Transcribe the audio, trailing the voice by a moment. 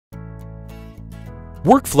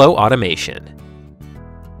Workflow automation.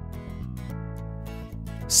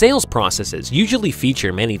 Sales processes usually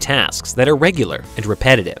feature many tasks that are regular and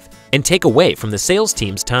repetitive and take away from the sales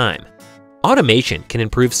team's time. Automation can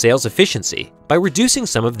improve sales efficiency by reducing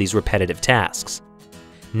some of these repetitive tasks.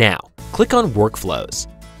 Now, click on Workflows.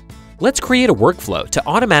 Let's create a workflow to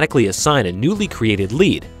automatically assign a newly created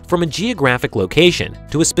lead from a geographic location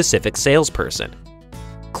to a specific salesperson.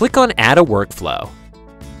 Click on Add a Workflow.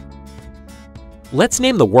 Let's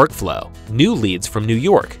name the workflow New Leads from New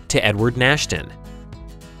York to Edward Nashton.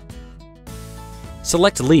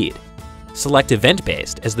 Select Lead. Select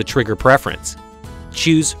Event-Based as the trigger preference.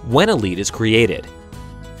 Choose when a lead is created.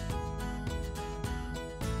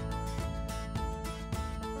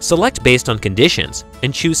 Select Based on Conditions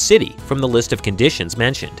and choose City from the list of conditions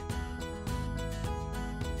mentioned.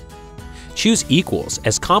 Choose Equals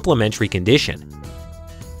as complementary condition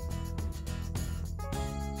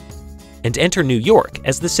and enter New York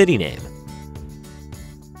as the city name.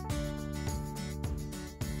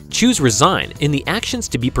 Choose Resign in the Actions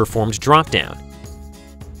to be Performed dropdown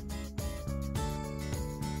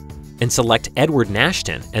and select Edward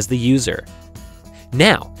Nashton as the user.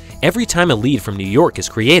 Now, every time a lead from New York is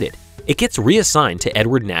created, it gets reassigned to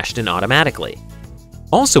Edward Nashton automatically.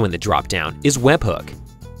 Also in the dropdown is Webhook.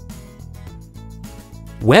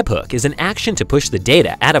 Webhook is an action to push the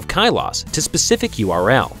data out of Kylas to specific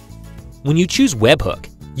URL. When you choose Webhook,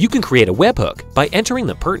 you can create a webhook by entering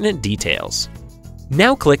the pertinent details.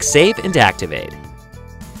 Now click Save and Activate.